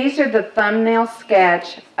 These are the thumbnail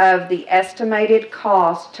sketch of the estimated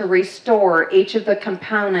cost to restore each of the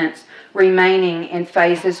components remaining in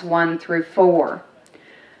phases 1 through 4.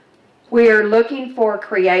 We are looking for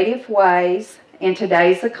creative ways in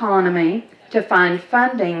today's economy to find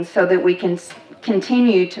funding so that we can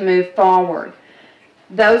continue to move forward.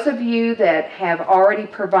 Those of you that have already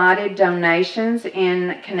provided donations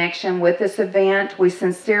in connection with this event, we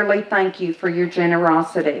sincerely thank you for your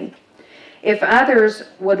generosity. If others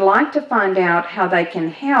would like to find out how they can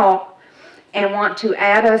help and want to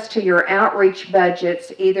add us to your outreach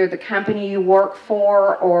budgets, either the company you work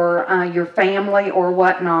for or your family or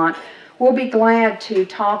whatnot, we'll be glad to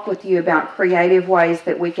talk with you about creative ways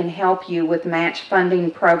that we can help you with match funding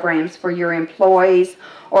programs for your employees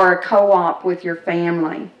or a co-op with your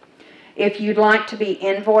family. If you'd like to be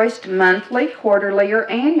invoiced monthly, quarterly, or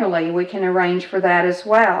annually, we can arrange for that as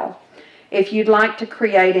well. If you'd like to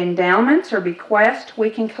create endowments or bequests, we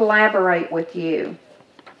can collaborate with you.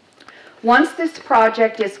 Once this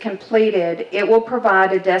project is completed, it will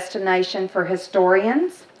provide a destination for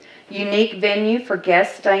historians, unique venue for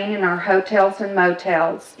guests staying in our hotels and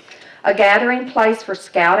motels, a gathering place for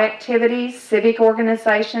scout activities, civic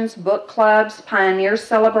organizations, book clubs, pioneer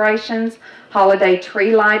celebrations, holiday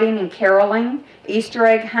tree lighting and caroling, Easter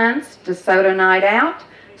egg hunts, DeSoto night out,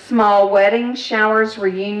 small weddings, showers,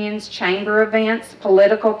 reunions, chamber events,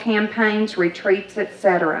 political campaigns, retreats,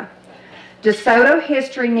 etc. DeSoto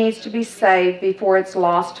history needs to be saved before it's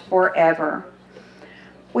lost forever.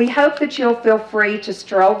 We hope that you'll feel free to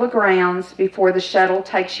stroll the grounds before the shuttle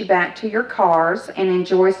takes you back to your cars and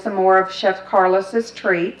enjoy some more of Chef Carlos's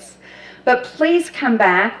treats. But please come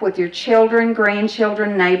back with your children,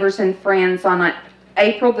 grandchildren, neighbors, and friends on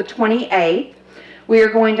April the 28th. We are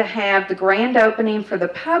going to have the grand opening for the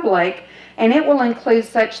public, and it will include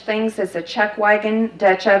such things as a chuck wagon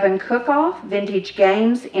Dutch oven cook-off, vintage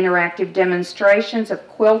games, interactive demonstrations of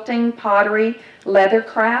quilting, pottery, leather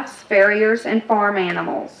crafts, farriers, and farm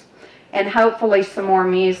animals, and hopefully some more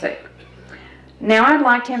music. Now I'd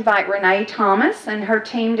like to invite Renee Thomas and her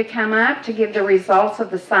team to come up to give the results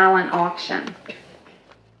of the silent auction.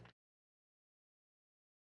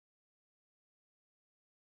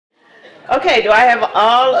 Okay, do I have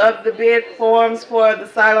all of the bid forms for the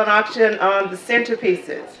silent auction on the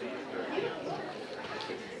centerpieces?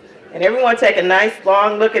 And everyone take a nice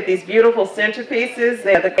long look at these beautiful centerpieces.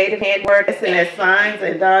 They are the creative handwork, S&S Signs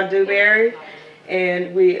and Don Dewberry.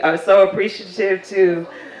 And we are so appreciative to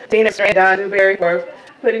Tina and Don Dewberry for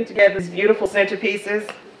putting together these beautiful centerpieces.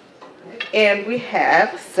 And we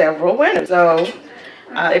have several winners. So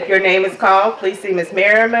if your name is called, please see Ms.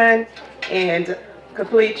 Merriman and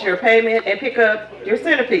complete your payment and pick up your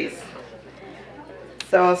centerpiece.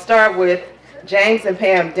 So I'll start with James and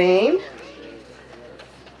Pam Dean,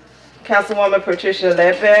 Councilwoman Patricia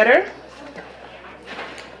Ledbetter,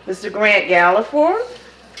 Mr. Grant Galliford,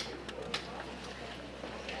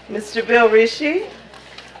 Mr. Bill Rishi,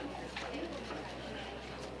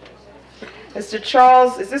 Mr.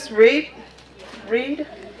 Charles, is this Reed? Reed?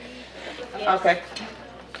 Okay.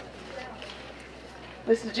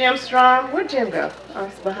 Mr. Jim Strong, where'd Jim go? Oh,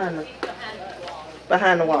 he's behind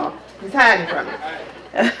the wall. He's hiding from me.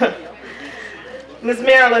 Ms.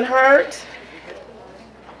 Marilyn Hurt,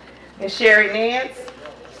 Ms. Sherry Nance,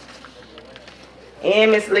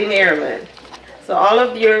 and Ms. Lee Merriman. So all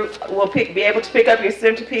of you will be able to pick up your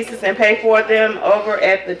centerpieces and pay for them over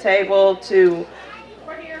at the table to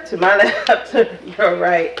my left, to your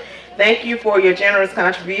right. Thank you for your generous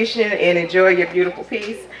contribution and enjoy your beautiful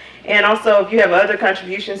piece. And also, if you have other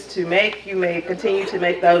contributions to make, you may continue to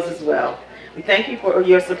make those as well. We thank you for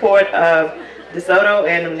your support of DeSoto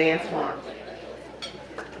and of Nance Farm.